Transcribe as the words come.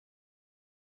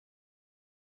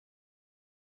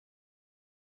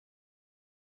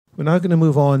We're now going to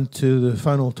move on to the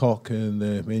final talk in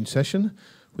the main session,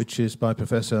 which is by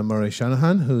Professor Murray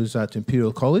Shanahan, who's at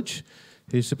Imperial College.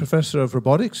 He's a professor of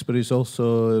robotics, but he's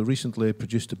also recently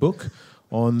produced a book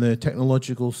on the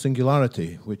technological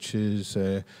singularity, which is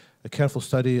a careful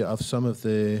study of some of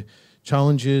the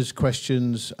challenges,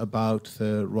 questions about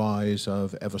the rise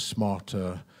of ever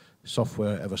smarter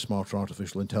software, ever smarter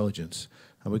artificial intelligence.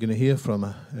 And we're going to hear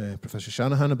from Professor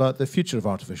Shanahan about the future of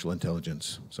artificial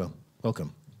intelligence. So,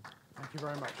 welcome. Thank you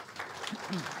very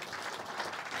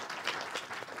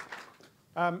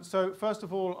much. So first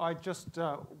of all, I just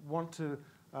want to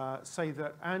say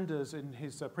that Anders, in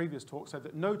his previous talk, said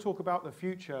that no talk about the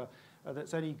future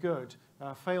that's any good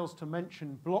fails to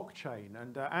mention blockchain.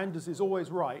 And Anders is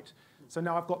always right. So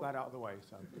now I've got that out of the way.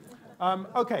 So.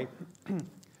 OK.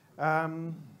 How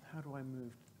do I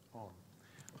move on?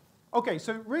 OK,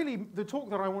 so really, the talk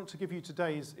that I want to give you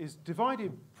today is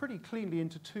divided pretty cleanly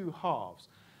into two halves.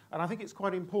 And I think it's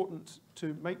quite important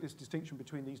to make this distinction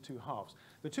between these two halves.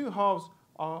 The two halves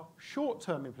are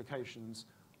short-term implications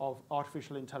of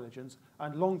artificial intelligence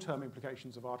and long-term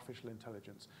implications of artificial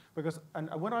intelligence. And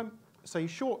when I say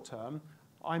short-term,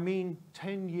 I mean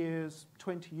 10 years,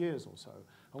 20 years or so.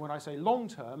 And when I say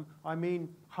long-term, I mean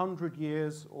 100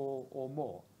 years or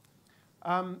more.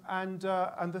 And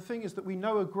the thing is that we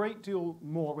know a great deal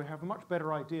more. We have a much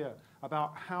better idea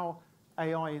about how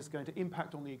AI is going to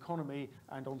impact on the economy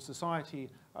and on society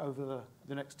over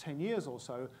the next 10 years or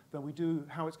so than we do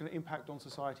how it's going to impact on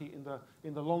society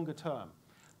in the longer term.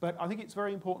 But I think it's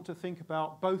very important to think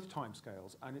about both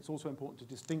timescales, and it's also important to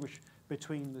distinguish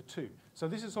between the two. So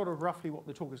this is sort of roughly what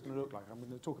the talk is going to look like. I'm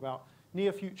going to talk about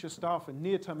near future stuff and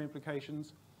near-term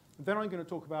implications. Then I'm going to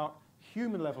talk about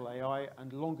human-level AI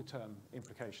and longer-term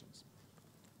implications.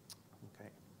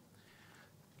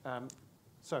 OK.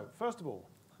 So first of all,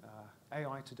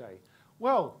 AI today.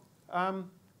 Well,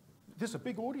 there's a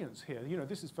big audience here. You know,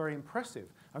 this is very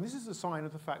impressive. And this is a sign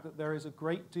of the fact that there is a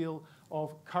great deal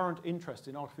of current interest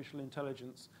in artificial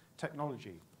intelligence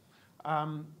technology.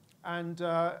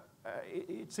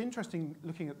 It's interesting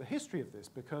looking at the history of this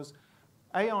because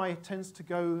AI tends to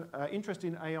go, interest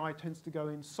in AI tends to go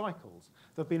in cycles.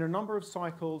 There have been a number of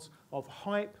cycles of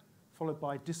hype followed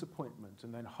by disappointment,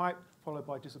 and then hype followed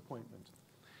by disappointment.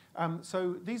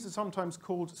 So these are sometimes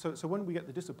called, so when we get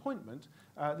the disappointment,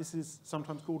 this is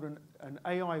sometimes called an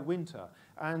AI winter.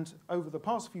 And over the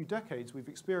past few decades, we've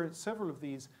experienced several of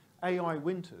these AI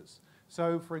winters.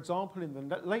 So for example, in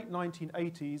the late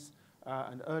 1980s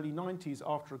and early 90s,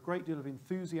 after a great deal of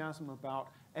enthusiasm about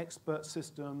expert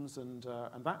systems and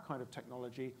that kind of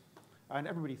technology, and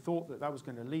everybody thought that that was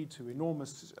going to lead to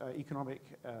enormous economic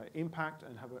impact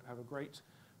and have a great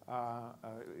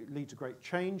lead to great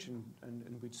change, and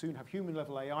we'd soon have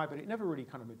human-level AI, but it never really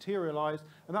kind of materialized,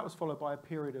 and that was followed by a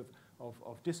period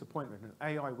of disappointment, an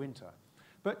AI winter.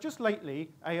 But just lately,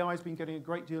 AI has been getting a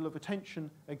great deal of attention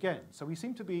again, so we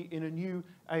seem to be in a new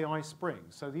AI spring.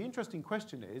 So the interesting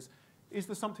question is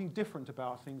there something different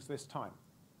about things this time?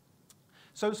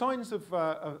 So signs of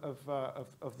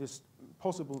this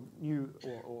possible new,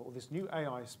 or this new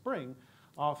AI spring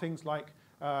are things like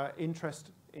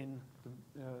interest in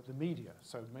the media.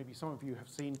 So maybe some of you have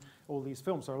seen all these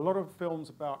films. So a lot of films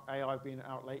about AI have been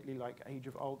out lately, like Age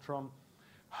of Ultron,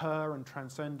 Her and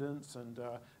Transcendence, and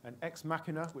Ex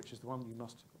Machina, which is the one you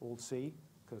must all see,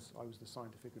 because I was the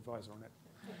scientific advisor on it.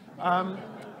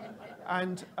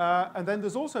 And then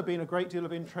there's also been a great deal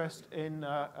of interest in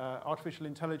artificial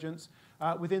intelligence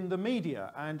within the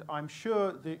media. And I'm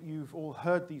sure that you've all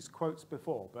heard these quotes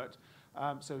before. But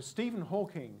so Stephen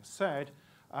Hawking said,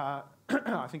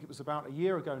 I think it was about a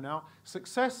year ago now,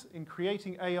 success in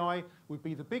creating AI would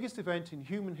be the biggest event in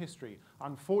human history.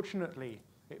 Unfortunately,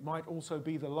 it might also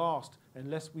be the last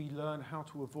unless we learn how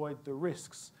to avoid the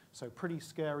risks. So pretty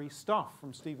scary stuff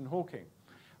from Stephen Hawking.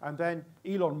 And then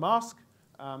Elon Musk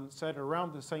said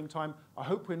around the same time, I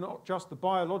hope we're not just the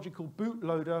biological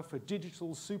bootloader for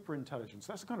digital superintelligence.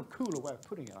 That's a kind of cooler way of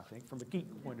putting it, I think, from a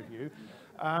geek point of view.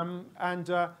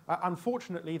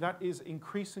 Unfortunately, that is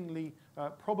increasingly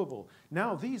probable.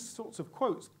 Now, these sorts of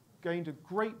quotes gained a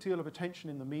great deal of attention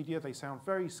in the media. They sound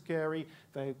very scary.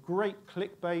 They're great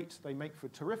clickbait. They make for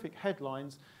terrific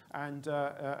headlines. And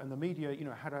the media,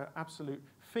 had an absolute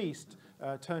feast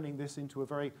turning this into a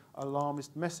very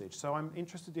alarmist message. So I'm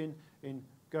interested in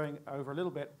going over a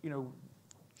little bit,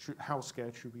 how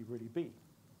scared should we really be?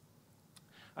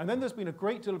 And then there's been a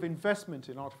great deal of investment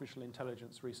in artificial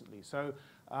intelligence recently. So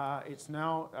it's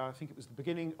now, I think it was the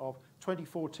beginning of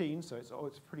 2014, so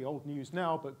it's pretty old news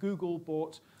now, but Google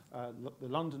bought the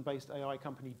London-based AI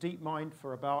company DeepMind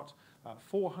for about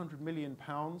 £400 million.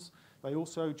 They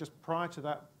also, just prior to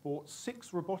that, bought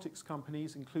 6 robotics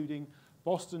companies, including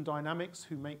Boston Dynamics,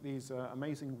 who make these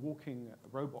amazing walking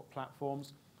robot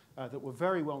platforms that were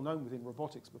very well known within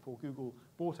robotics before Google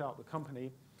bought out the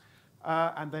company.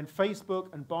 And then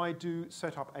Facebook and Baidu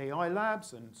set up AI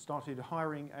labs and started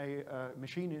hiring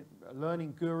machine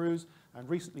learning gurus. And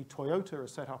recently, Toyota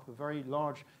has set up a very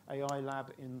large AI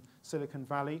lab in Silicon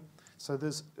Valley. So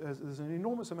there's an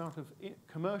enormous amount of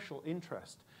commercial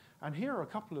interest. And here are a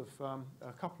couple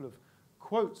of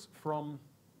quotes from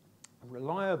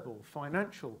reliable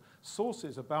financial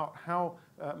sources about how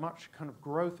much kind of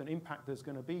growth and impact there's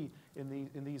going to be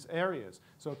in these areas.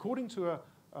 So according to a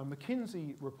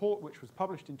McKinsey report which was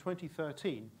published in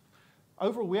 2013,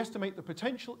 overall we estimate the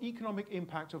potential economic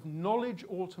impact of knowledge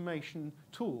automation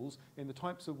tools in the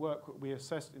types of work that we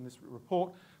assessed in this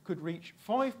report could reach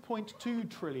 5.2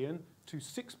 trillion to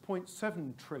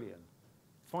 6.7 trillion.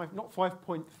 Not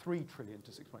 5.3 trillion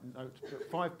to 6. No,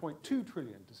 but 5.2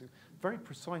 trillion to 6. Very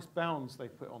precise bounds they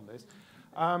put on this.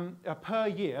 Per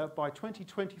year by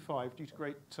 2025 due to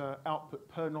great output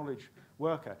per knowledge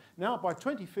worker. Now by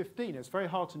 2015, it's very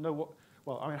hard to know what,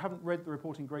 well, I haven't read the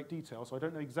report in great detail, so I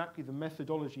don't know exactly the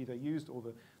methodology they used or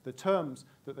the terms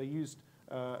that they used,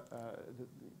 the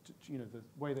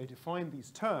way they defined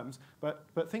these terms, but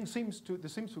there seems to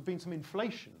have been some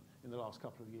inflation in the last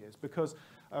couple of years, because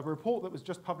a report that was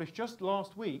just published just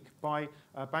last week by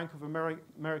Bank of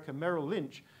America Merrill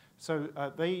Lynch, so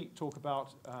they talk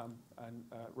about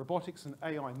robotics and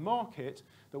AI market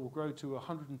that will grow to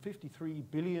 153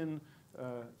 billion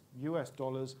US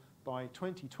dollars by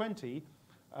 2020,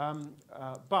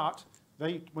 but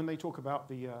when they talk about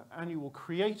the annual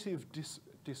creative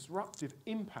disruptive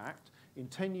impact in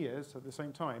 10 years at the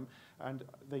same time, and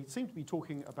they seem to be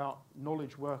talking about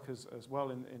knowledge workers as well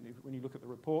when you look at the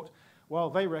report. Well,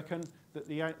 they reckon that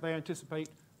they anticipate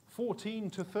 14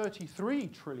 to 33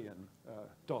 trillion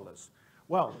dollars.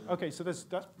 Well, okay, so that's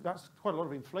quite a lot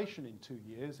of inflation in 2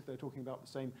 years if they're talking about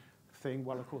the same thing.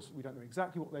 Well, of course, we don't know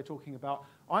exactly what they're talking about.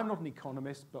 I'm not an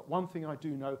economist, but one thing I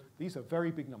do know, these are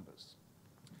very big numbers.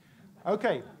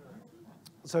 Okay.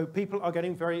 So people are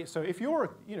getting very, so if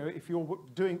you're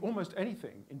doing almost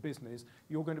anything in business,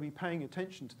 you're going to be paying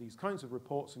attention to these kinds of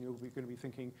reports, and you're going to be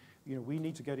thinking, we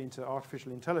need to get into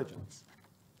artificial intelligence.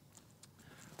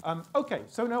 Okay,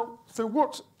 so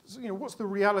what's the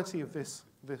reality of this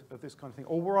kind of thing,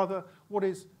 or rather, what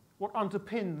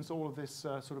underpins all of this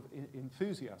sort of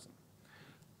enthusiasm?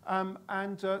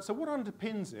 So what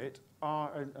underpins it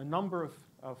are a number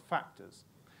of factors.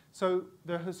 So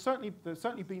there's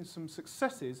certainly been some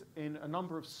successes in a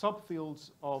number of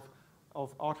subfields of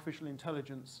artificial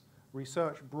intelligence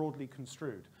research broadly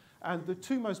construed. And the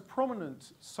two most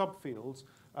prominent subfields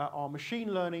are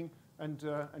machine learning and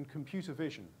computer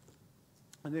vision.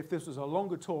 And if this was a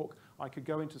longer talk, I could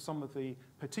go into some of the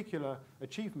particular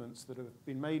achievements that have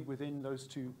been made within those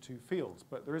two fields.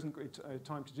 But there isn't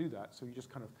time to do that, so you just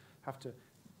kind of have to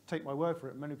take my word for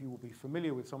it. Many of you will be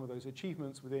familiar with some of those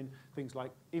achievements within things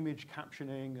like image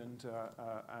captioning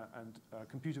and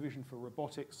computer vision for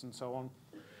robotics and so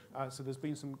on. So there's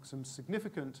been some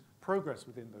significant progress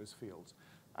within those fields.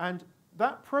 And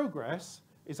that progress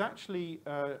is actually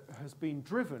has been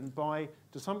driven by,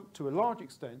 to a large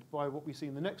extent, by what we see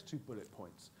in the next 2 bullet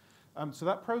points. So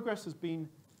that progress has been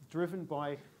driven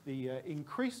by the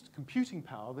increased computing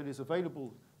power that is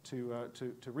available to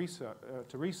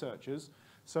researchers.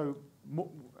 So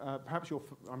perhaps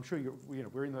I'm sure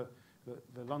we're in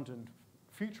the London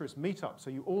Futurists meetup, so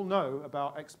you all know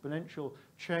about exponential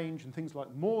change and things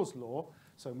like Moore's law.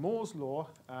 So Moore's law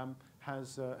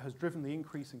has driven the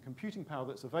increase in computing power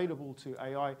that's available to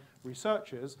AI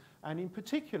researchers, and in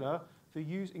particular, the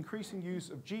increasing use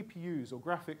of GPUs, or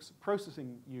graphics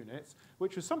processing units,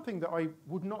 which was something that I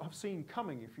would not have seen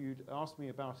coming if you'd asked me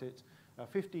about it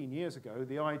 15 years ago.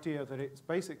 The idea that it's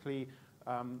basically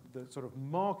the sort of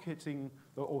marketing,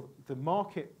 or the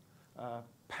market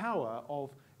power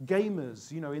of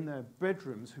gamers, in their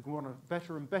bedrooms who want a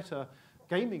better and better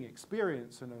gaming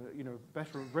experience and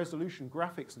better resolution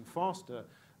graphics and faster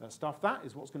stuff. That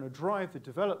is what's going to drive the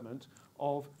development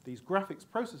of these graphics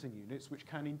processing units, which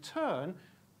can in turn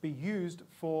be used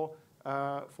for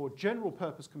general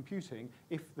purpose computing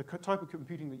if the type of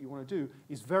computing that you want to do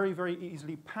is very, very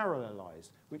easily parallelized,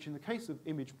 which in the case of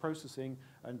image processing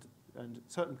and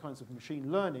certain kinds of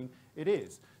machine learning, it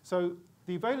is. So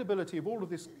the availability of all of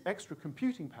this extra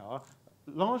computing power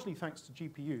largely thanks to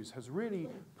GPUs, has really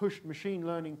pushed machine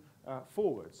learning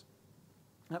forwards.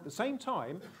 At the same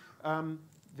time,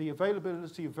 the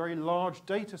availability of very large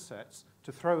data sets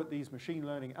to throw at these machine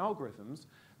learning algorithms,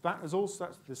 that's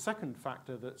the second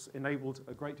factor that's enabled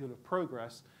a great deal of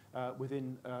progress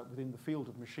within the field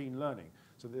of machine learning.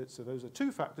 So those are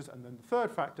two factors, and then the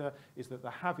third factor is that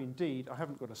there have indeed, I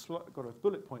haven't got a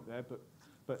bullet point there,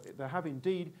 but there have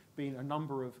indeed been a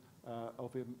number of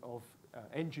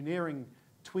engineering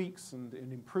tweaks and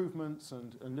improvements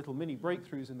and little mini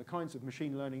breakthroughs in the kinds of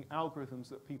machine learning algorithms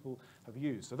that people have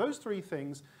used. So those three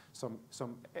things, some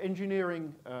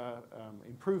engineering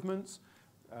improvements,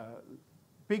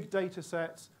 big data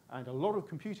sets, and a lot of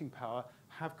computing power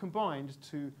have combined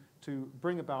to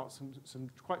bring about some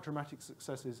quite dramatic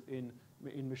successes in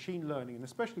machine learning, and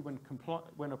especially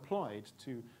when applied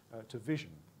to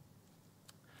vision.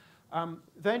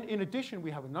 Then, in addition,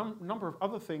 we have a number of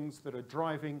other things that are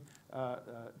driving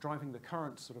the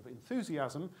current sort of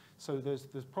enthusiasm. So there's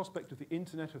the prospect of the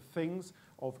Internet of Things,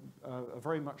 of a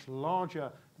very much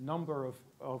larger number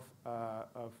of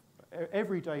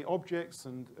everyday objects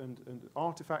and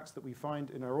artifacts that we find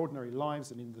in our ordinary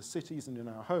lives and in the cities and in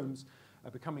our homes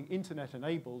becoming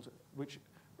Internet-enabled, which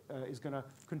is going to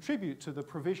contribute to the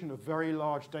provision of very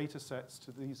large data sets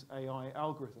to these AI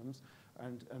algorithms.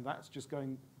 And that's just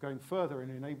going further in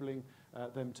enabling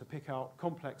them to pick out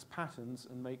complex patterns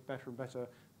and make better and better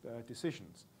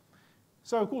decisions.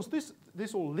 So, of course,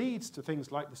 this all leads to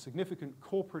things like the significant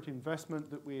corporate investment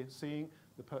that we're seeing,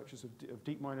 the purchase of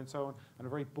DeepMind and so on, and a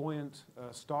very buoyant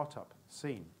startup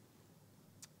scene.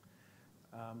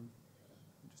 I'm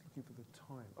just looking for the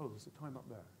time. Oh, there's a time up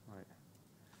there. Right.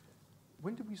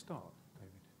 When did we start,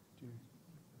 David? Do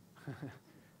you...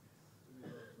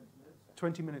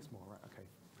 20 minutes more, right, okay.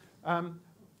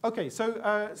 Okay,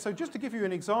 so just to give you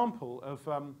an example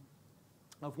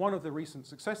of one of the recent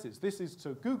successes, this is,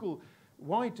 so Google,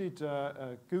 why did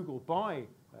Google buy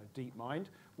DeepMind?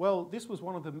 Well, this was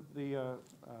one of the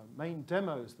main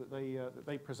demos that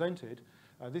they presented.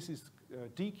 This is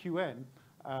DQN,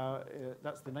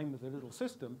 that's the name of the little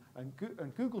system, and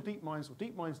Google DeepMind's, or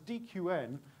DeepMind's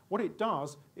DQN, what it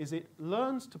does is it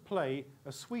learns to play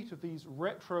a suite of these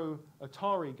retro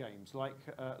Atari games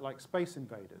like Space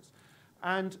Invaders.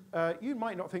 And you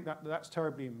might not think that that's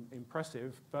terribly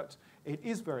impressive, but it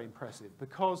is very impressive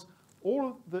because all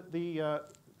of the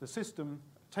system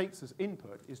takes as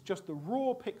input is just the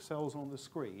raw pixels on the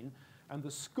screen and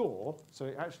the score, so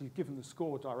it actually is given the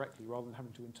score directly rather than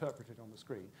having to interpret it on the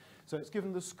screen. So it's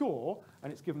given the score,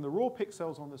 and it's given the raw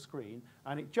pixels on the screen,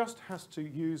 and it just has to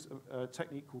use a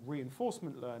technique called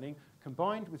reinforcement learning,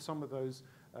 combined with some of those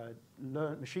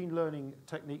machine learning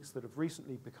techniques that have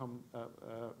recently become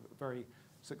very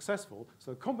successful.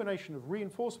 So a combination of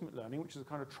reinforcement learning, which is a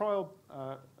kind of trial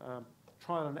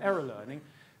and error learning,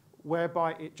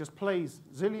 whereby it just plays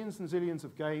zillions and zillions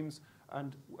of games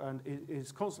and it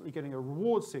is constantly getting a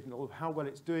reward signal of how well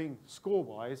it's doing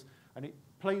score-wise, and it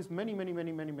plays many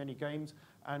games,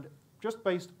 and just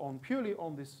based on purely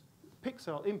on this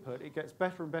pixel input, it gets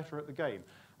better and better at the game.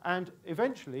 And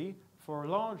eventually, for a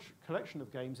large collection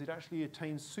of games, it actually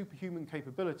attains superhuman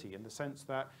capability in the sense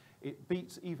that it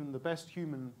beats even the best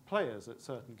human players at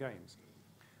certain games.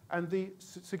 And the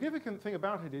significant thing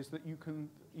about it is that you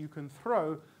can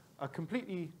throw a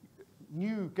completely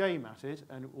new game at it,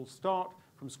 and it will start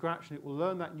from scratch, and it will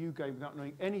learn that new game without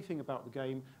knowing anything about the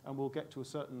game, and will get to a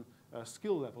certain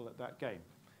skill level at that game.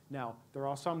 Now, there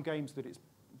are some games that it's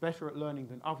better at learning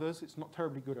than others. It's not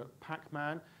terribly good at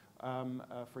Pac-Man,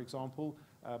 for example,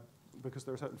 because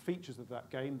there are certain features of that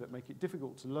game that make it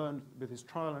difficult to learn with this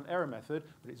trial and error method,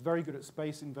 but it's very good at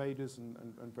Space Invaders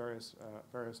and various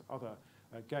other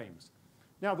games.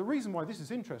 Now, the reason why this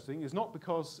is interesting is not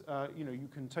because you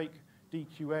can take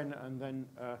DQN and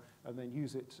then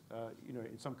use it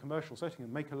in some commercial setting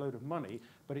and make a load of money,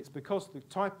 but it's because the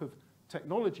type of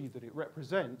technology that it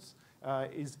represents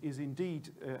is indeed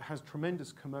has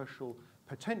tremendous commercial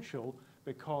potential,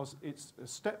 because it's a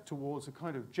step towards a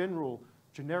kind of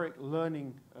generic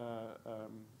learning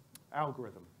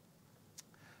algorithm.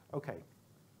 Okay.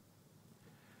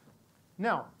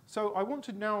 Now, so I want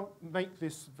to now make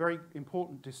this very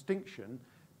important distinction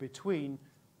between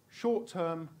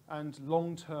short-term and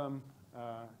long-term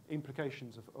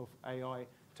implications of AI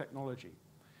technology.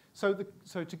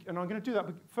 And I'm going to do that,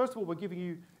 but first of all, we're giving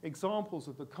you examples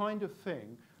of the kind of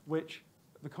thing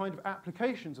the kind of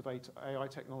applications of AI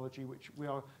technology which we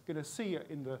are going to see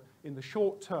in the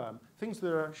short term, things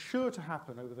that are sure to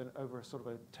happen over a sort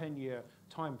of a 10-year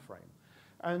time frame.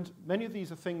 And many of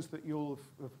these are things that you'll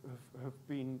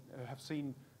have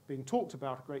seen being talked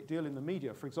about a great deal in the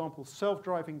media. For example,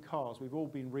 self-driving cars. We've all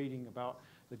been reading about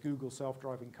the Google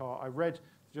self-driving car. I read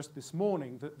just this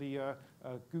morning that the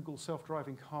Google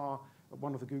self-driving car,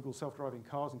 one of the Google self-driving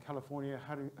cars in California,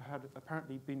 had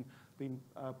apparently been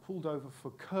pulled over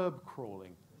for curb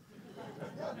crawling.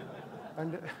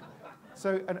 And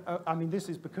I mean, this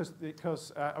is because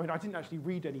I mean, I didn't actually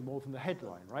read any more than the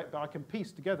headline, right? But I can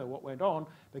piece together what went on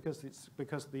because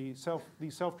these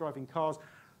self-driving cars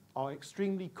are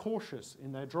extremely cautious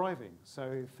in their driving.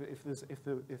 So if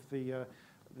the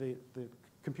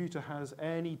computer has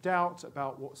any doubt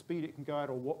about what speed it can go at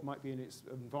or what might be in its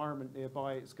environment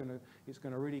nearby, it's going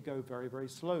to really go very, very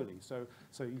slowly. So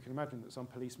you can imagine that some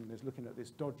policeman is looking at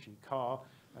this dodgy car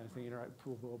and thinking, right,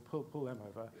 pull them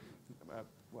over.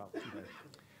 Well, you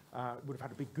know, would have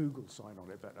had a big Google sign on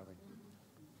it, but I mean.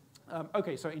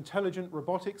 Okay, so intelligent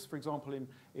robotics, for example,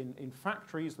 in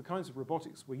factories, the kinds of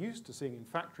robotics we're used to seeing in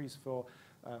factories for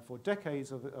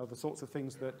decades are the sorts of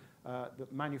things that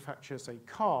manufacture, say,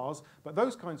 cars. But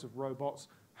those kinds of robots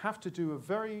have to do a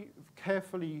very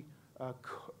carefully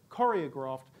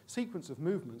choreographed sequence of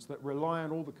movements that rely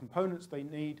on all the components they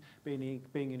need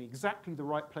being in exactly the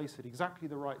right place at exactly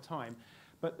the right time.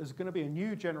 But there's going to be a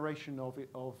new generation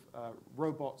of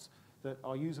robots that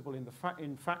are usable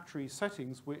in factory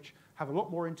settings which have a lot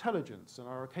more intelligence and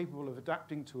are capable of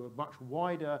adapting to a much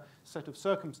wider set of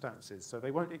circumstances. So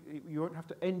you won't have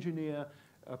to engineer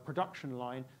a production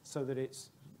line so that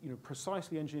it's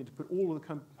precisely engineered to put all of the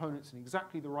components in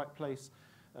exactly the right place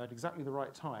at exactly the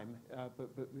right time, but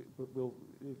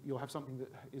you'll have something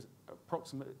that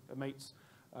approximates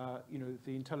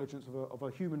the intelligence of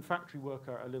a human factory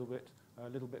worker a little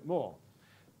bit more.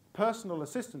 Personal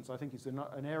assistance, I think, is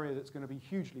an area that's going to be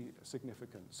hugely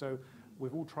significant. So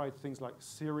we've all tried things like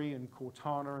Siri and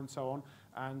Cortana and so on,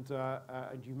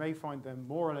 and you may find them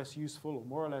more or less useful or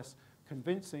more or less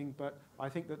convincing, but I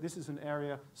think that this is an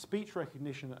area, speech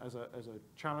recognition as a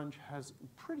challenge has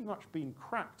pretty much been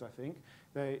cracked, I think.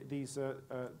 These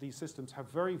systems have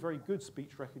very, very good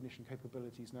speech recognition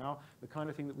capabilities now, the kind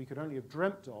of thing that we could only have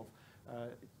dreamt of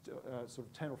sort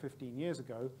of 10 or 15 years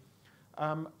ago.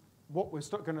 What we're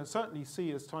going to certainly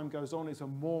see as time goes on is a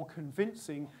more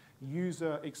convincing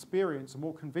user experience, a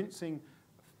more convincing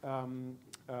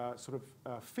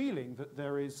feeling that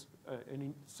there is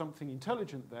something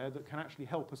intelligent there that can actually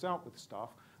help us out with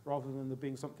stuff, rather than there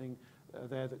being something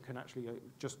there that can actually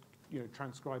just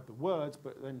transcribe the words,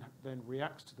 but then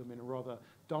reacts to them in a rather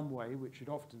dumb way, which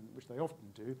they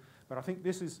often do. But I think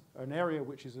this is an area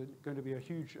which is going to be a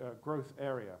huge growth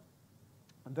area.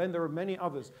 And then there are many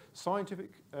others.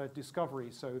 Scientific discovery,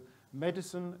 so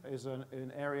medicine is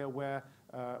an area where,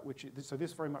 so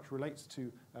this very much relates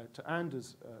to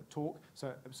Anders' talk.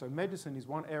 So medicine is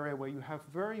one area where you have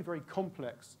very, very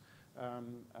complex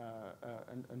and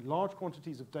large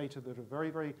quantities of data that are very,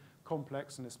 very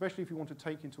complex, and especially if you want to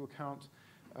take into account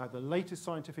the latest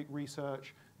scientific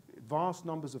research, vast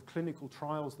numbers of clinical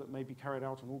trials that may be carried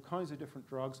out on all kinds of different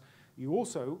drugs. You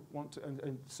also want to,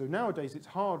 and so nowadays it's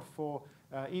hard for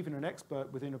even an expert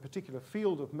within a particular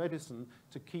field of medicine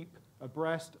to keep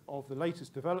abreast of the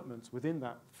latest developments within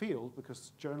that field,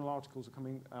 because journal articles are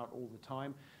coming out all the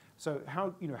time. So how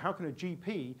can a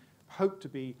GP hope to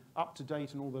be up to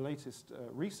date on all the latest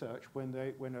research when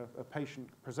a patient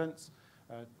presents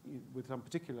with some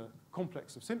particular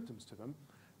complex of symptoms to them?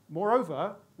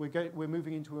 Moreover, we're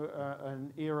moving into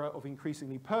an era of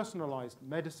increasingly personalized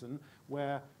medicine,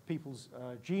 where people's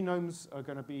genomes are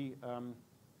going to be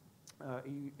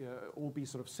all be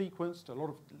sort of sequenced. A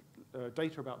lot of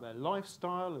data about their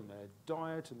lifestyle and their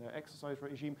diet and their exercise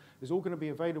regime is all going to be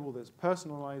available that's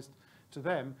personalized to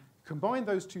them. Combine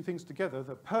those two things together,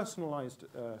 the personalized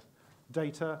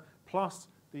data plus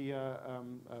the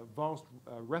vast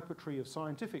repertory of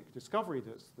scientific discovery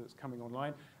that's coming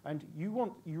online, and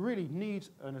you really need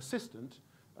an assistant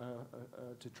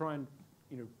to try and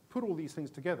put all these things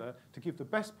together to give the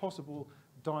best possible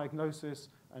diagnosis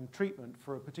and treatment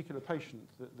for a particular patient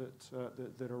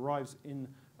that arrives in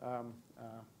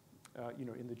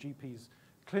in the GP's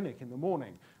clinic in the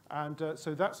morning. And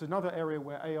so that's another area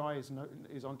where AI is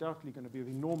undoubtedly going to be of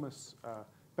enormous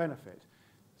benefit.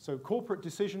 So corporate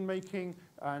decision-making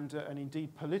and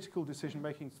indeed political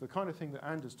decision-making is the kind of thing that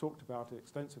Anders talked about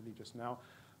extensively just now.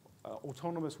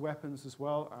 Autonomous weapons as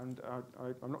well, and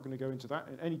I'm not going to go into that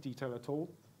in any detail at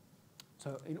all.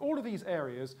 So in all of these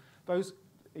areas, those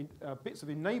bits of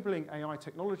enabling AI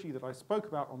technology that I spoke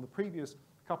about on the previous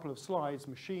couple of slides,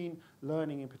 machine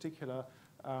learning in particular,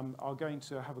 are going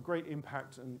to have a great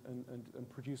impact and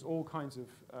produce all kinds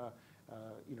of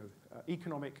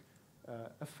economic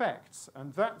effects,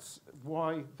 and that's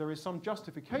why there is some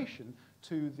justification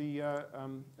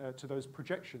to those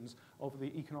projections of the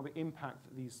economic impact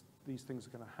that these things are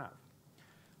going to have.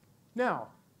 Now,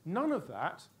 none of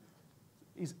that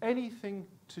is anything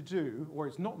to do, or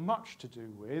it's not much to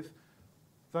do with,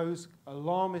 those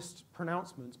alarmist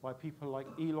pronouncements by people like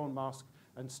Elon Musk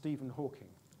and Stephen Hawking.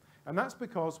 And that's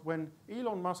because when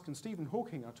Elon Musk and Stephen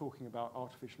Hawking are talking about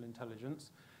artificial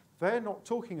intelligence, they're not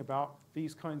talking about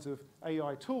these kinds of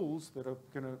AI tools that are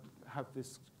going to have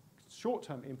this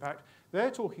short-term impact.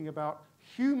 They're talking about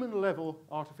human-level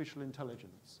artificial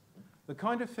intelligence, the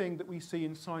kind of thing that we see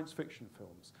in science fiction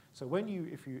films. So when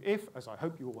if, as I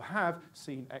hope you all have,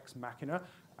 seen Ex Machina,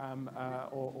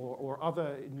 or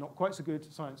other not quite so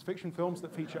good science fiction films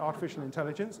that feature artificial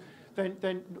intelligence,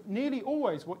 then nearly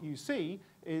always what you see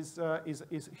is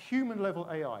human-level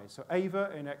AI. So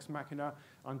Ava in Ex Machina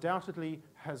undoubtedly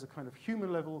has a kind of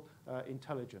human-level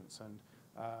intelligence, and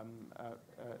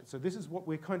so this is what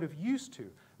we're kind of used to.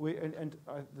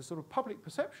 The sort of public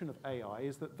perception of AI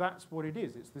is that that's what it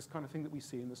is. It's this kind of thing that we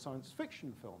see in the science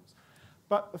fiction films.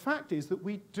 But the fact is that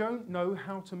we don't know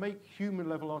how to make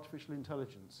human-level artificial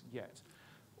intelligence yet.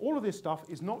 All of this stuff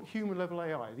is not human-level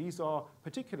AI. These are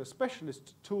particular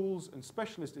specialist tools and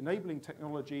specialist enabling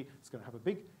technology. It's going to have a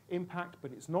big impact,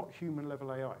 but it's not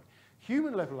human-level AI.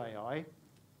 Human-level AI,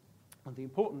 and the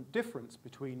important difference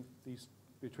between these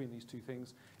two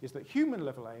things, is that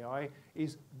human-level AI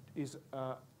is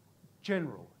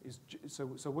general.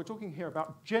 So we're talking here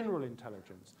about general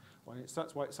intelligence.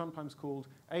 That's why it's sometimes called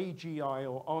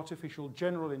AGI, or artificial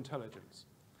general intelligence.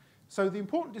 So the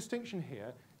important distinction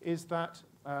here is that,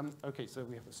 okay, so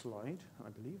we have a slide, I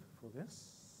believe, for this.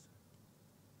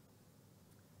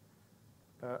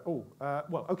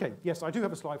 Well, okay, yes, I do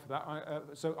have a slide for that.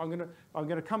 So I'm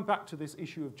going to come back to this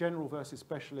issue of general versus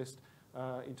specialist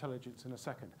intelligence in a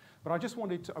second. But I've just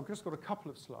got a couple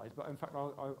of slides, but in fact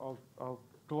I'll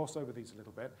gloss over these a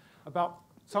little bit, about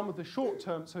some of the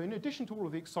short-term. So in addition to all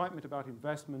of the excitement about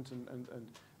investment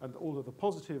and all of the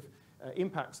positive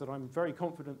impacts that I'm very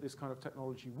confident this kind of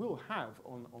technology will have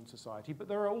on society, but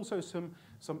there are also some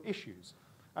issues.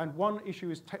 And one issue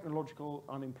is technological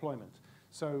unemployment.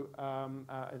 So,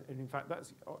 and in fact,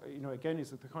 that's, again,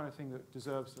 is the kind of thing that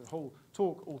deserves the whole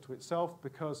talk all to itself,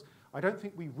 because I don't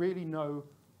think we really know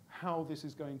how this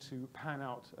is going to pan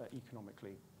out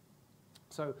economically.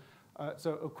 So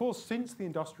of course, since the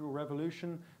Industrial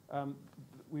Revolution,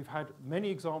 we've had many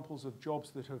examples of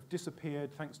jobs that have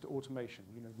disappeared thanks to automation.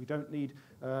 We don't need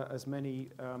as many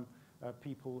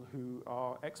people who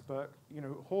are expert,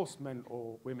 horsemen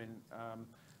or women.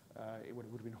 It would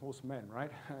have been horsemen,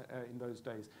 right, in those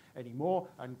days anymore.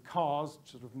 And cars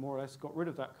sort of more or less got rid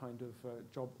of that kind of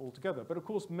job altogether. But of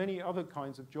course, many other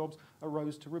kinds of jobs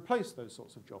arose to replace those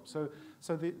sorts of jobs.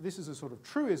 So this is a sort of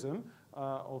truism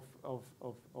of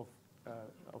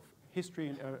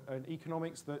history and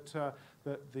economics that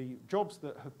the jobs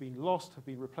that have been lost have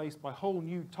been replaced by whole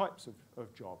new types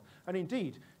of job. And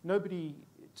indeed, nobody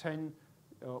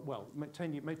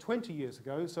 20 years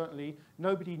ago, certainly,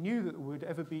 nobody knew that there would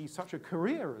ever be such a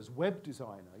career as web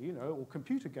designer, or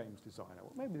computer games designer.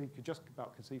 Well, maybe they could just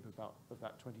about conceive of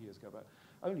that 20 years ago, but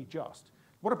only just.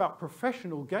 What about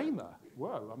professional gamer?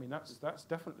 Whoa, I mean, that's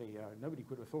definitely, nobody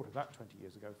could have thought of that 20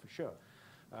 years ago for sure.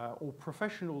 Or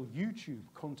professional YouTube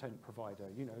content provider,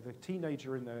 the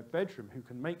teenager in their bedroom who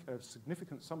can make a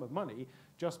significant sum of money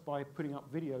just by putting up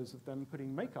videos of them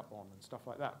putting makeup on and stuff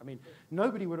like that. I mean,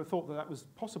 nobody would have thought that was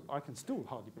possible. I can still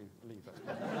hardly believe it.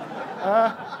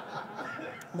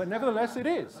 But nevertheless, it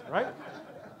is, right?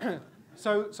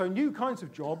 So new kinds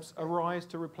of jobs arise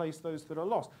to replace those that are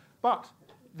lost. But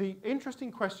the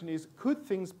interesting question is, could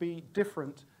things be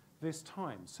different this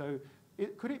time? So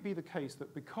could it be the case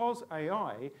that because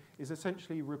AI is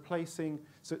essentially replacing,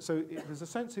 there's a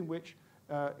sense in which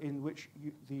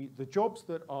the jobs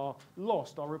that are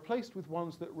lost are replaced with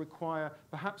ones that require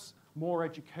perhaps more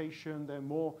education, they're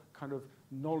more kind of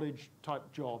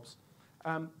knowledge-type jobs.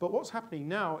 But what's happening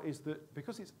now is that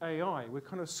because it's AI, we're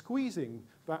kind of squeezing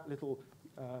that little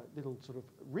sort of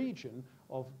region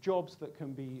of jobs that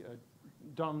can be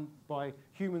done by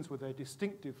humans with their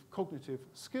distinctive cognitive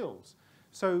skills.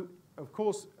 So, of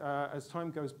course, as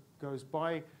time goes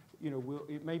by,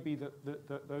 it may be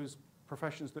that those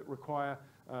professions that require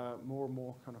more and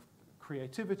more kind of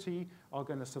creativity are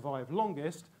going to survive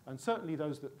longest, and certainly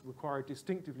those that require a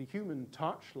distinctively human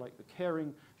touch, like the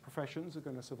caring professions, are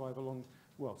going to survive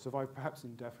survive perhaps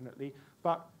indefinitely.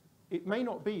 But it may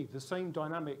not be the same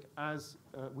dynamic as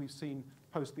we've seen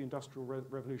post the Industrial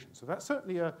Revolution. So that's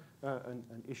certainly an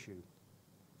issue.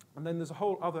 And then there's a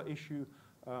whole other issue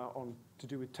to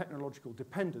do with technological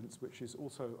dependence, which is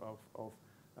also of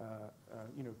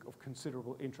of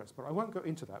considerable interest. But I won't go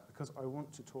into that because I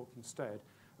want to talk instead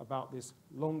about this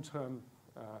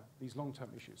these long-term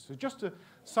issues. So just to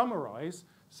summarize,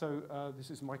 this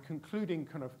is my concluding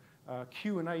kind of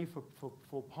Q&A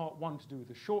for part one to do with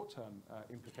the short-term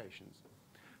implications.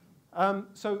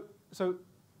 So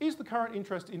is the current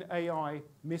interest in AI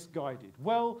misguided?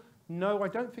 Well, no, I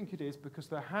don't think it is, because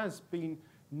there has been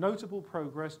notable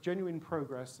progress, genuine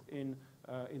progress in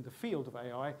the field of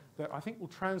AI that I think will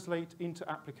translate into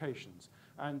applications.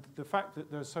 And the fact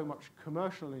that there's so much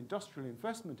commercial and industrial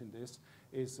investment in this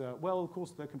is, well, of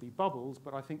course, there can be bubbles,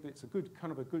 but I think it's a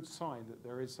good sign that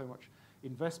there is so much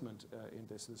investment in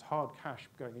this. There's hard cash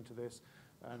going into this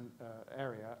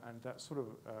area, and that's sort of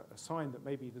a sign that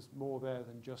maybe there's more there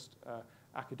than just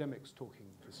academics talking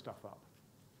this stuff up.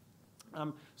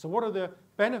 So what are the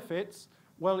benefits?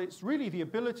 Well, it's really the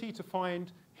ability to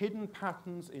find hidden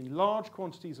patterns in large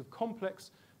quantities of complex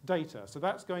data. So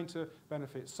that's going to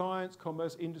benefit science,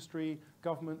 commerce, industry,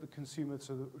 government, the consumer.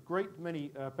 So a great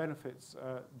many benefits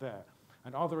there.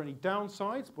 And are there any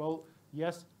downsides? Well,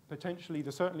 yes, potentially.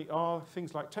 There certainly are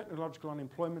things like technological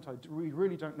unemployment. We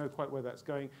really don't know quite where that's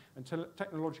going. And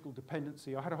technological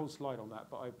dependency. I had a whole slide on that,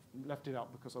 but I left it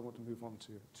out because I want to move on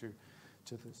to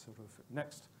the sort of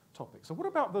next topic. So what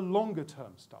about the longer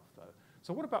term stuff, though?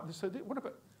 So what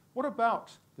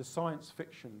about the science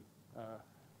fiction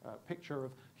picture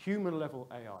of human level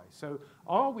AI? So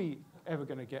are we ever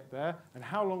going to get there, and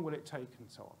how long will it take, and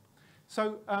so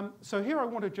on? So here I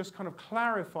want to just kind of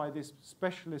clarify this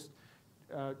specialist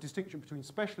distinction between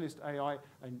specialist AI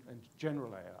and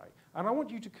general AI. And I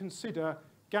want you to consider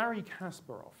Garry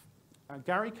Kasparov.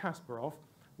 Garry Kasparov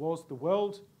was the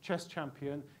world chess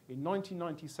champion in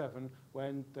 1997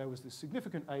 when there was this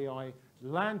significant AI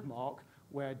landmark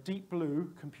where Deep Blue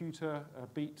computer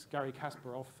beat Garry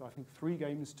Kasparov, I think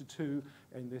 3-2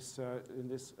 in this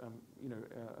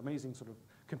amazing sort of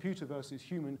computer versus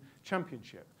human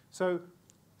championship. So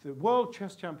the world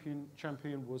chess champion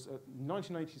was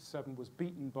 1987 was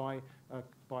beaten by a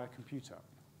computer.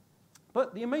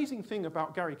 But the amazing thing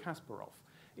about Garry Kasparov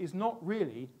is not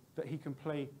really that he can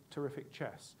play terrific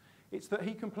chess. It's that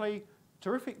he can play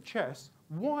terrific chess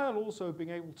while also being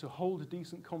able to hold a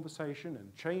decent conversation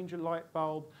and change a light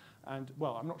bulb. And,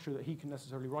 well, I'm not sure that he can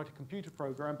necessarily write a computer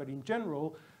program, but in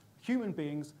general, human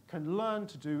beings can learn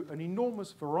to do an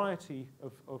enormous variety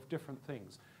of different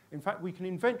things. In fact, we can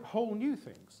invent whole new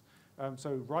things.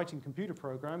 So writing computer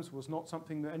programs was not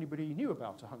something that anybody knew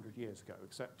about 100 years ago,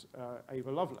 except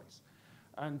Ava Lovelace.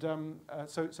 And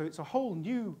so it's a whole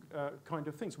new kind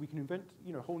of thing. So we can invent,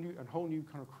 whole new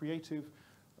kind of creative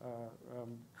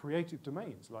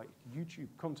domains like YouTube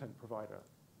content provider.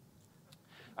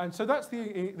 And so that's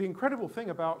the incredible thing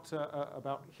about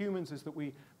humans, is that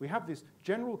we have this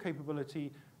general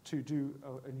capability to do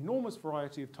an enormous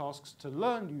variety of tasks, to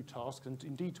learn new tasks, and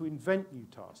indeed to invent new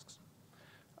tasks.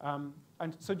 And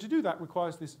so to do that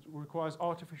requires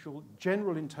artificial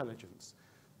general intelligence.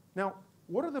 Now,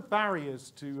 what are the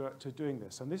barriers to doing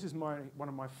this? And this is one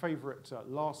of my favorite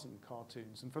Larson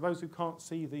cartoons. And for those who can't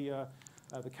see the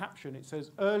caption, it says,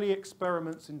 "Early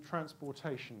experiments in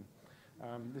transportation."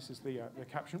 This is the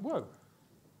caption. Whoa,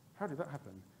 how did that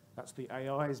happen? That's the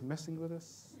AIs messing with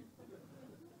us.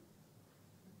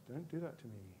 Don't do that to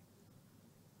me.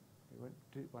 It won't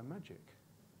do it by magic.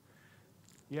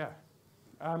 Yeah.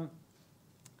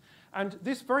 And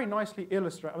this very nicely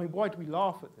illustrates, I mean, why do we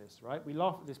laugh at this, right? We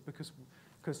laugh at this because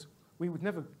we would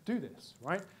never do this,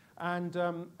 right? And,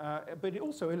 but it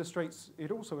also illustrates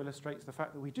the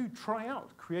fact that we do try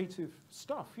out creative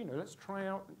stuff. Let's try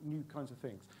out new kinds of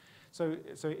things. So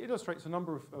it illustrates a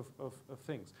number of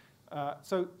things.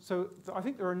 So I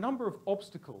think there are a number of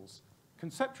obstacles,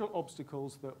 conceptual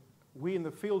obstacles, that we in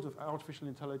the field of artificial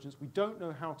intelligence, we don't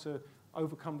know how to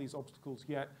overcome these obstacles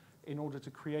yet in order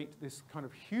to create this kind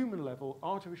of human-level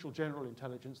artificial general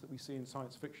intelligence that we see in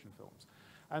science fiction films.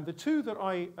 And the two that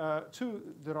I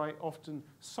often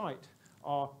cite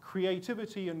are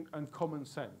creativity and common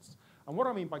sense. And what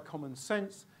I mean by common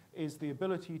sense is the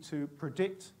ability to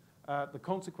predict the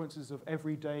consequences of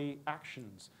everyday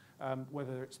actions,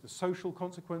 whether it's the social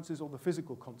consequences or the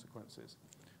physical consequences.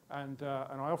 And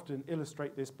I often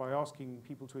illustrate this by asking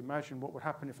people to imagine what would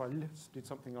happen if I did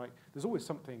something like, there's always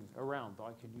something around that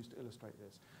I can use to illustrate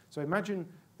this. So imagine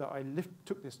that I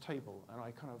took this table and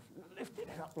I kind of lifted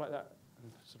it up like that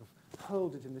and sort of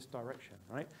hurled it in this direction,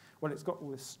 right? Well, it's got all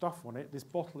this stuff on it. This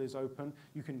bottle is open.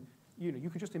 You can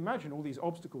just imagine all these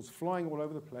obstacles flying all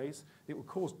over the place. It will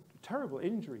cause terrible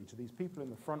injury to these people in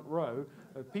the front row.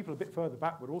 People a bit further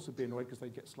back would also be annoyed because they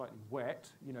get slightly wet.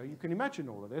 You know, you can imagine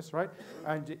all of this, right?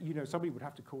 And you know, somebody would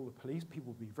have to call the police.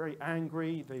 People would be very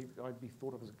angry. I'd be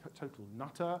thought of as a total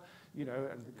nutter, you know,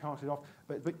 and carted off.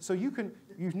 But so you've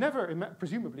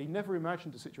presumably never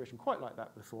imagined a situation quite like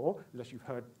that before, unless you've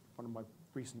heard one of my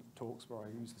recent talks where I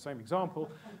use the same example.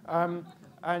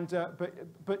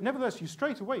 But nevertheless, you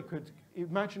straight away could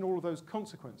imagine all of those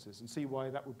consequences and see why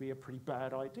that would be a pretty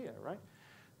bad idea, right?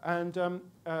 And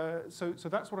so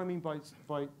that's what I mean by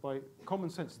common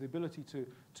sense, the ability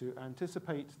to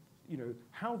anticipate, you know,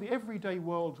 how the everyday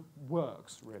world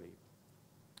works, really.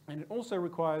 And it also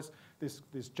requires, this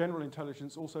general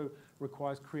intelligence also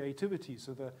requires creativity,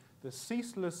 so the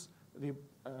ceaseless,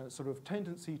 sort of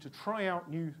tendency to try out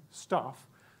new stuff,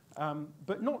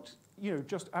 but not, you know,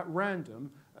 just at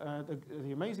random.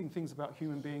 The amazing things about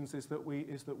human beings is that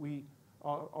we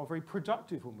are very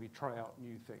productive when we try out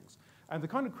new things. And the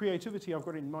kind of creativity I've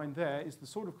got in mind there is the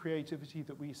sort of creativity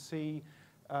that we see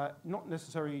not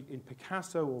necessarily in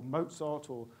Picasso or Mozart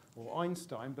or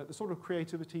Einstein, but the sort of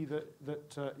creativity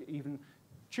that even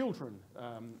children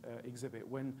exhibit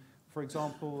when, for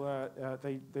example,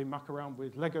 they muck around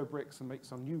with Lego bricks and make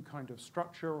some new kind of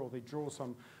structure, or they draw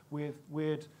some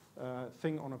weird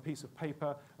thing on a piece of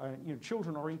paper. You know,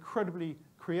 children are incredibly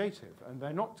creative, and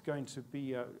they're not going to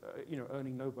be, you know,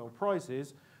 earning Nobel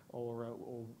Prizes or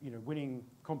you know, winning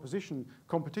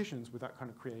competitions with that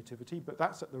kind of creativity. But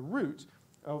that's at the root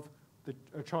of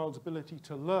a child's ability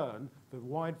to learn the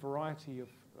wide variety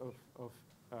of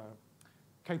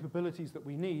capabilities that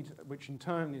we need, which in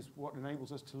turn is what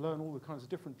enables us to learn all the kinds of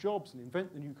different jobs and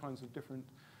invent the new kinds of different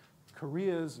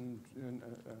careers and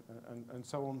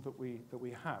so on that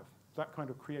we have, that kind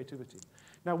of creativity.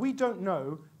 Now, we don't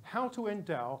know how to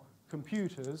endow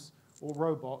computers or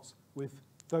robots with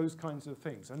those kinds of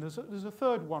things. And there's a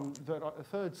third one, a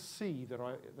third C that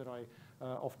I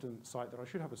often cite, that I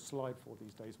should have a slide for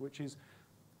these days, which is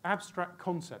abstract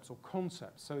concepts or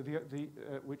concepts, so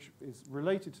which is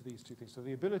related to these two things. So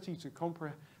the ability to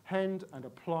comprehend and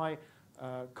apply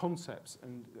concepts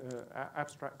and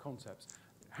abstract concepts.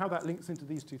 How that links into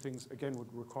these two things, again,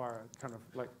 would require kind of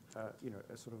like, you know,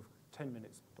 a sort of 10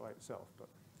 minutes by itself. But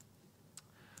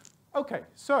okay,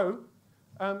 so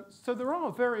there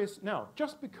are various, now,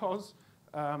 just because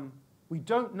we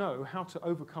don't know how to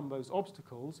overcome those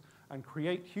obstacles and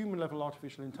create human-level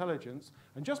artificial intelligence,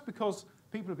 and just because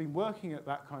people have been working at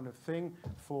that kind of thing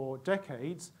for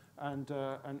decades and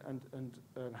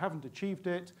haven't achieved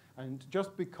it, and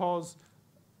just because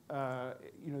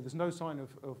you know, there's no sign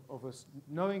of us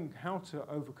knowing how to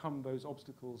overcome those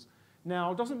obstacles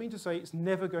now, doesn't mean to say it's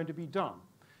never going to be done.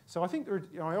 So I think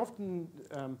I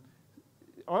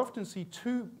often see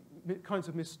two kinds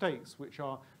of mistakes which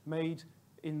are made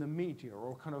in the media,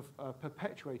 or kind of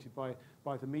perpetuated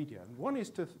by the media. And one is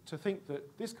to think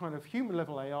that this kind of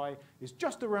human-level AI is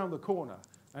just around the corner,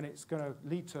 and it's going to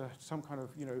lead to some kind of,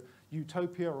 you know,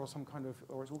 utopia or some kind of,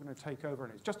 or it's all going to take over,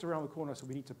 and it's just around the corner, so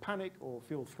we need to panic or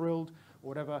feel thrilled or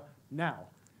whatever now.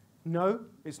 No,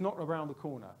 it's not around the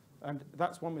corner. And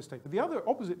that's one mistake. But the other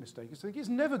opposite mistake is to think it's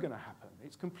never going to happen.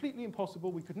 It's completely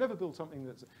impossible. We could never build something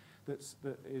that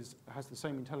has the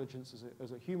same intelligence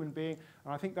as a human being.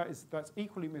 And I think that's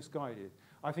equally misguided.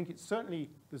 I think it's certainly,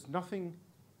 there's nothing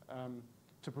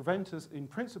to prevent us in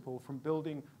principle from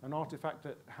building an artifact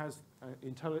that has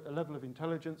a level of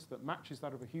intelligence that matches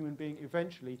that of a human being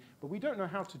eventually, but we don't know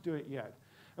how to do it yet.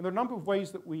 And there are a number of ways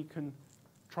that we can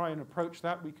try and approach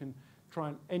that. We can try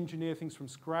and engineer things from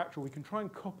scratch, or we can try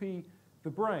and copy the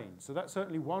brain. So that's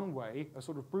certainly one way, a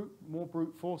sort of more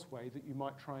brute force way that you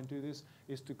might try and do this,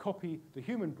 is to copy the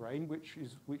human brain, which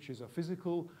is a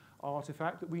physical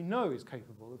artifact that we know is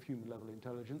capable of human-level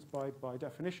intelligence by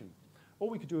definition. Or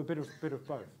we could do a bit of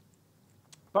both.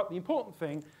 But the important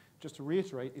thing, just to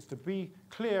reiterate, is to be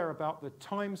clear about the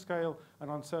time scale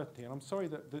and uncertainty. And I'm sorry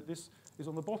that this is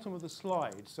on the bottom of the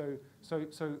slide. So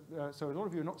a lot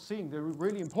of you are not seeing the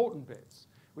really important bits,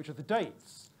 which are the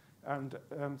dates. And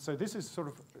so this is sort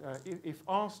of, if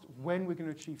asked when we're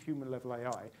going to achieve human-level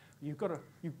AI, you've got to,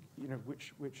 you've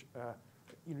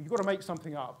got to make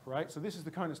something up, right? So this is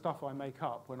the kind of stuff I make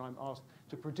up when I'm asked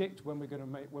to predict when we're going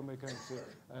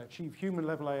to achieve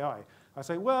human-level AI. I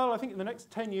say, well, I think in the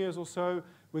next 10 years or so,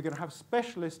 we're going to have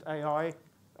specialist AI,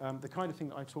 the kind of thing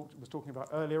that I was talking about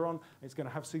earlier on. It's going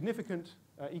to have significant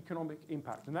economic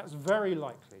impact, and that's very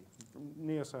likely,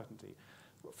 near certainty.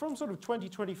 From sort of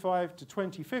 2025 to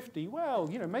 2050, well,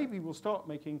 you know, maybe we'll start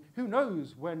making, who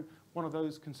knows when one of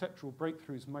those conceptual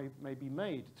breakthroughs may be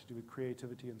made to do with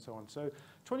creativity and so on. So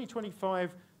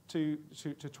 2025 to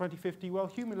 2050? Well,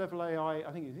 human-level AI,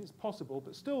 I think it is possible,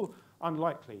 but still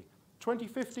unlikely.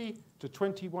 2050 to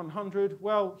 2100,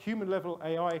 well, human-level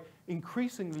AI,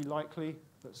 increasingly likely,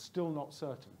 but still not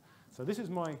certain. So this is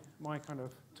my kind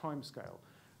of time scale.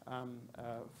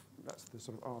 That's the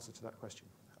sort of answer to that question.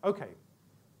 Okay.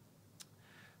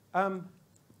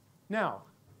 Now,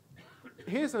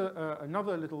 here's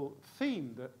another little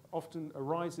theme that often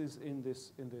arises in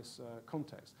this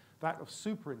context, that of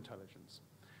superintelligence.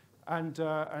 And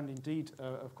indeed,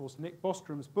 of course, Nick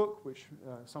Bostrom's book, which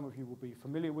some of you will be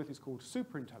familiar with, is called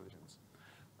Superintelligence.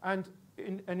 And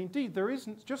indeed, there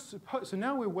isn't just so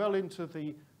now we're well into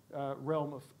the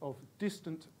realm of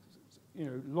distant,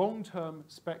 long-term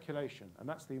speculation, and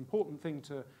that's the important thing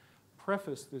to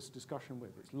preface this discussion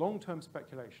with. It's long-term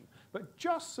speculation. But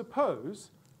just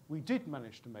suppose we did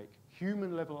manage to make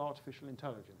human-level artificial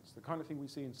intelligence, the kind of thing we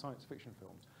see in science fiction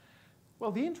films.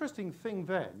 Well, the interesting thing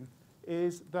then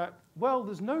is that, well,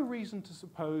 there's no reason to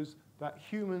suppose that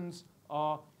humans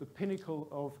are the pinnacle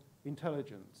of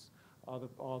intelligence, are the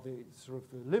sort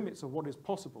of the limits of what is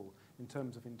possible in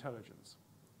terms of intelligence.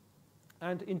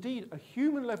 And indeed, a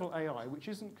human-level AI, which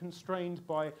isn't constrained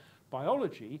by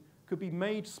biology, could be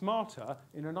made smarter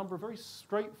in a number of very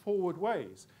straightforward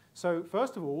ways. So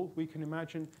first of all, we can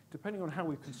imagine, depending on how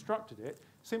we've constructed it,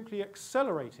 simply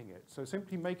accelerating it, so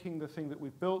simply making the thing that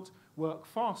we've built work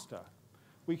faster.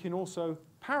 We can also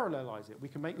parallelize it. We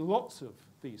can make lots of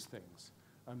these things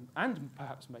and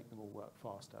perhaps make them all work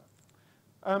faster.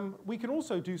 We can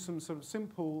also do some sort of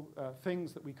simple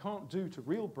things that we can't do to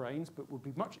real brains, but would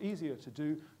be much easier to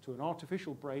do to an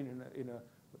artificial brain in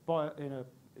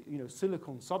a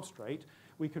silicon substrate.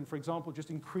 We can, for example, just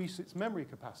increase its memory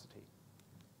capacity.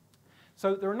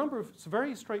 So there are a number of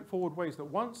very straightforward ways that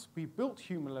once we built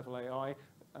human-level AI,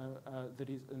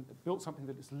 built something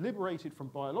that is liberated from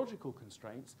biological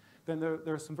constraints, then there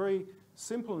are some very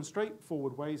simple and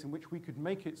straightforward ways in which we could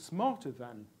make it smarter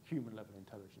than human-level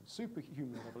intelligence,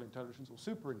 superhuman-level intelligence, or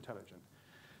super-intelligent.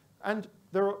 And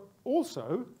there's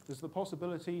the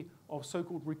possibility of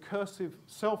so-called recursive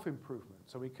self-improvement.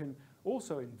 So we can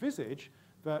also envisage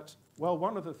that, well,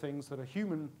 one of the things that a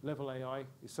human-level AI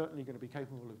is certainly going to be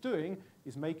capable of doing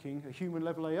is making a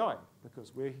human-level AI,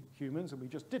 because we're humans and we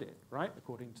just did it, right,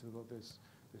 according to this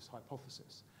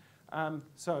hypothesis.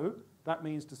 So that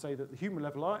means to say that the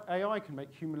human-level AI can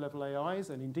make human-level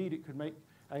AIs, and indeed it could make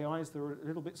AIs that are a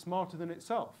little bit smarter than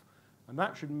itself. And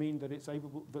that should mean that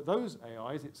that those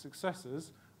AIs, its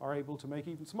successors, are able to make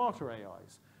even smarter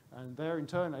AIs. And they're in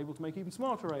turn able to make even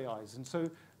smarter AIs. And so,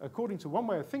 according to one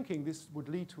way of thinking, this would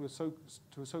lead to a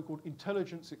so-called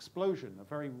intelligence explosion, a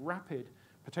very rapid,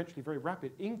 potentially very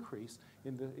rapid increase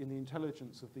in the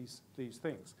intelligence of these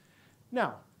things.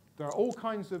 Now, there are all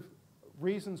kinds of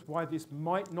reasons why this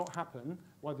might not happen,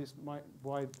 why there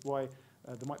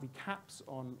might be caps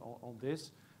on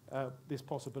this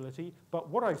possibility. But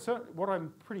what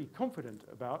I'm pretty confident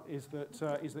about is that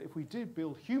if we did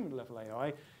build human-level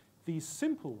AI, these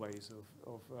simple ways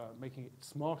of making it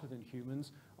smarter than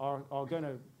humans are going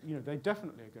to, they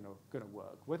definitely are going to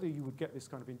work. Whether you would get this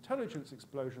kind of intelligence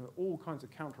explosion, all kinds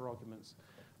of counter-arguments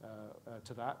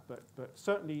to that, but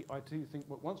certainly I do think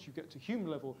that once you get to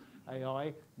human-level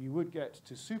AI, you would get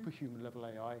to superhuman-level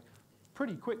AI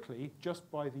pretty quickly just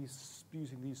by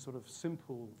using these sort of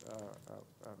simple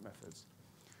methods.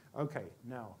 Okay,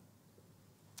 now.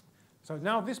 So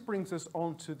now this brings us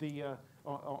onto the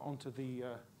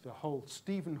whole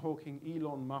Stephen Hawking,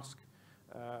 Elon Musk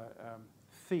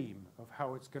theme of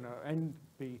how it's going to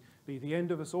be the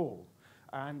end of us all.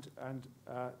 And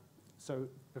so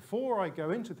before I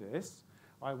go into this,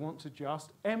 I want to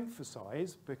just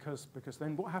emphasize, because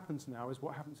then what happens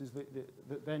is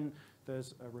that then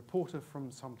there's a reporter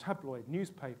from some tabloid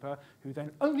newspaper who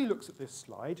then only looks at this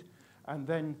slide, and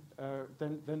then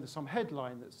there's some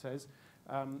headline that says,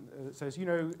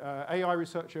 AI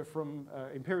researcher from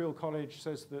Imperial College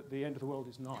says that the end of the world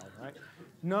is nigh, right?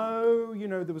 No,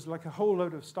 there was like a whole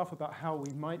load of stuff about how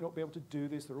we might not be able to do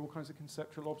this. There are all kinds of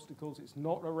conceptual obstacles. It's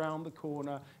not around the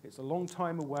corner. It's a long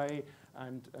time away,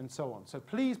 and so on. So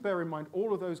please bear in mind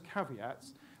all of those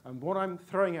caveats. And what I'm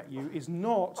throwing at you is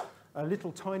not a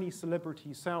little tiny celebrity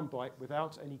soundbite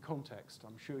without any context.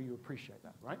 I'm sure you appreciate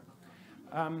that, right?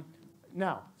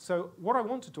 Now, so what I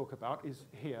want to talk about is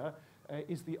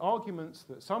the arguments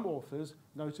that some authors,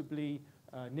 notably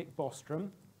Nick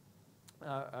Bostrom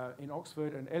in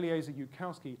Oxford and Eliezer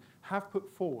Yudkowsky, have put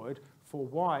forward for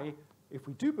why, if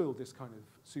we do build this kind of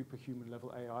superhuman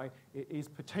level AI, it is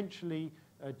potentially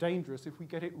dangerous if we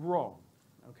get it wrong,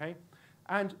 okay?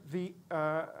 And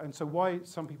so why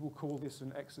some people call this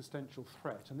an existential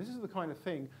threat. And this is the kind of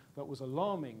thing that was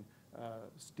alarming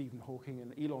Stephen Hawking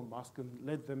and Elon Musk and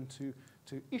led them to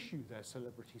issue their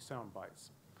celebrity sound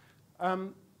bites.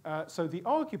 So the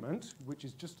argument, which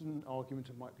is just an argument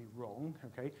and might be wrong,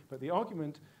 okay, but the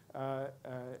argument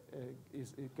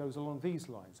it goes along these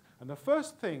lines. And the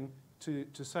first thing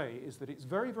to say is that it's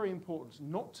very, very important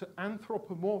not to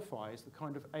anthropomorphize the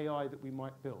kind of AI that we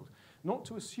might build, not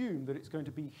to assume that it's going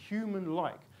to be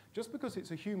human-like. Just because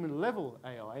it's a human-level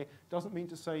AI doesn't mean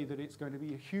to say that it's going to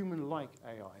be a human-like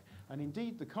AI. And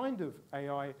indeed, the kind of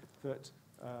AI that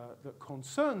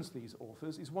concerns these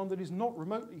authors is one that is not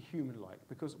remotely human-like,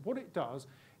 because what it does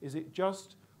is it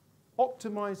just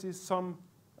optimizes some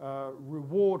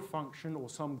reward function or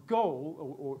some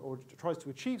goal, or tries to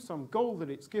achieve some goal that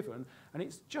it's given, and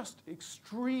it's just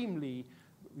extremely,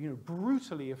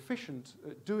 brutally efficient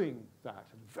at doing that,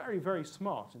 and very, very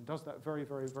smart, and does that very,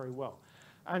 very, very well.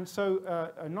 And so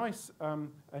a nice,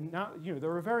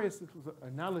 there are various little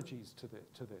analogies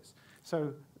to this.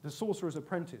 So the Sorcerer's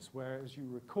Apprentice, where, as you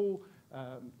recall,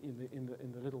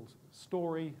 in the little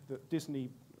story that Disney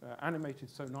animated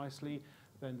so nicely,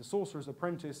 then the Sorcerer's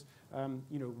Apprentice,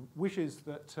 wishes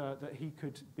that he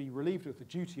could be relieved of the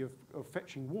duty of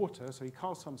fetching water. So he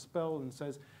casts some spell and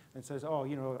says, oh, I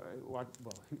know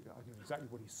exactly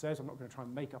what he says. I'm not going to try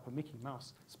and make up a Mickey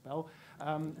Mouse spell,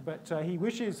 but he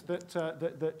wishes that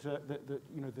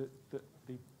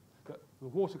the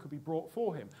water could be brought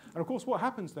for him. And of course, what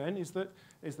happens then is that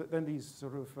then these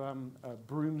sort of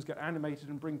brooms get animated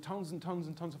and bring tons and tons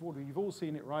and tons of water. You've all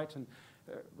seen it, right? And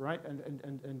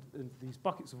these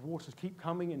buckets of water keep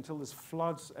coming until there's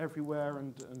floods everywhere,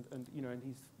 and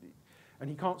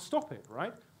he can't stop it,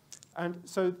 right? And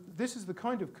so this is the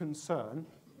kind of concern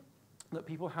that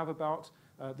people have about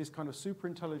this kind of super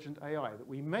intelligent AI, that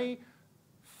we may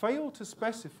fail to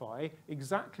specify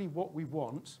exactly what we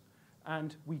want,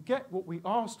 and we get what we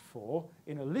asked for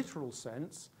in a literal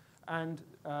sense, and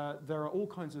there are all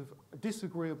kinds of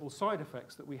disagreeable side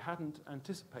effects that we hadn't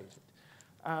anticipated.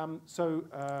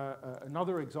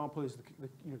 Another example is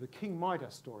the King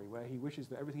Midas story, where he wishes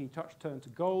that everything he touched turned to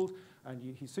gold, and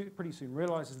he pretty soon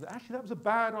realizes that actually that was a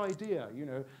bad idea,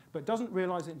 but doesn't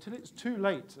realize it until it's too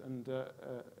late, and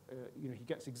he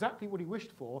gets exactly what he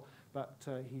wished for, but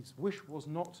his wish was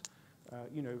not,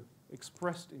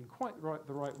 expressed in quite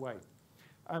the right way.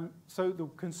 So the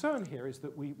concern here is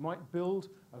that we might build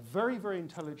a very, very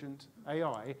intelligent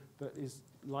AI that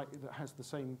has the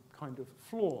same kind of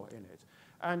flaw in it.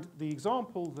 And the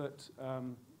example that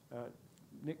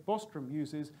Nick Bostrom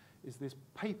uses is this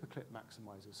paperclip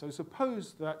maximizer. So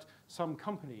suppose that some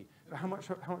company, how much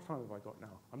time have I got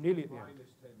now? I'm nearly at the end.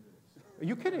 Minus 10 minutes. Are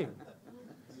you kidding?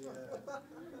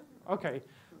 Yeah. Okay.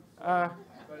 But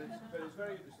it's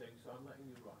very interesting, so I'm letting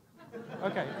you run.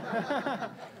 Okay.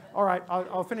 All right,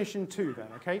 I'll finish in 2 then,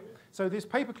 okay? So this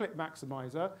paperclip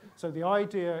maximizer, so the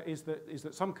idea is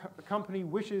that some company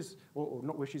wishes, or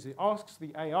not wishes, it asks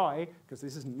the AI, because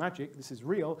this isn't magic, this is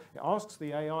real, it asks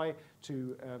the AI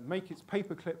to make its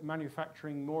paperclip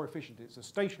manufacturing more efficient. It's a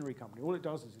stationary company. All it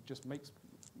does is it just makes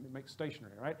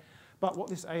stationery, right? But what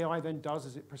this AI then does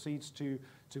is it proceeds to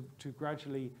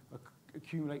gradually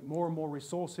accumulate more and more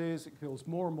resources. It builds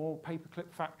more and more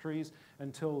paperclip factories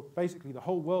until basically the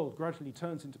whole world gradually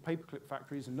turns into paperclip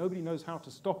factories, and nobody knows how to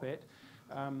stop it,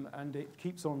 and it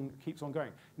keeps on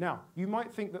going. Now, you might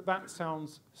think that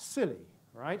sounds silly,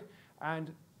 right?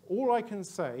 And all I can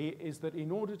say is that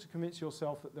in order to convince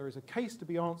yourself that there is a case to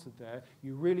be answered there,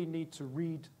 you really need to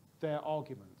read their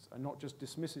arguments and not just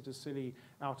dismiss it as silly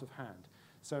out of hand.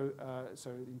 So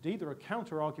indeed, there are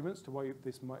counter-arguments to why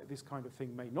this kind of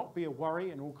thing may not be a worry,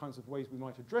 and all kinds of ways we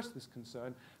might address this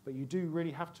concern. But you do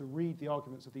really have to read the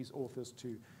arguments of these authors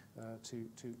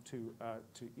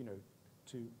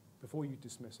before you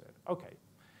dismiss it. Okay,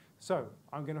 so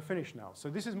I'm going to finish now. So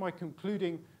this is my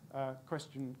concluding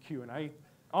question Q&A.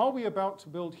 Are we about to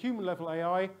build human-level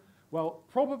AI? Well,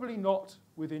 probably not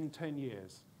within 10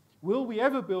 years. Will we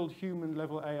ever build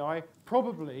human-level AI?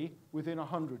 Probably within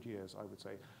 100 years, I would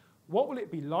say. What will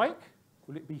it be like?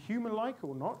 Will it be human-like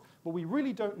or not? Well, we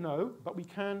really don't know, but we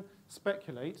can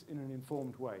speculate in an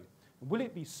informed way. And will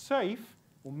it be safe?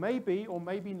 Or maybe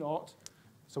not.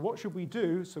 So what should we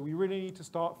do? So we really need to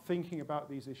start thinking about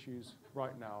these issues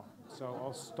right now. So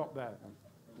I'll stop there.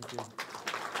 Thank you.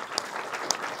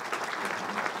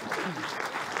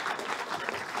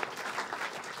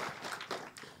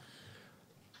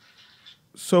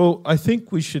 So I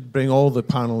think we should bring all the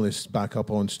panelists back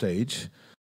up on stage.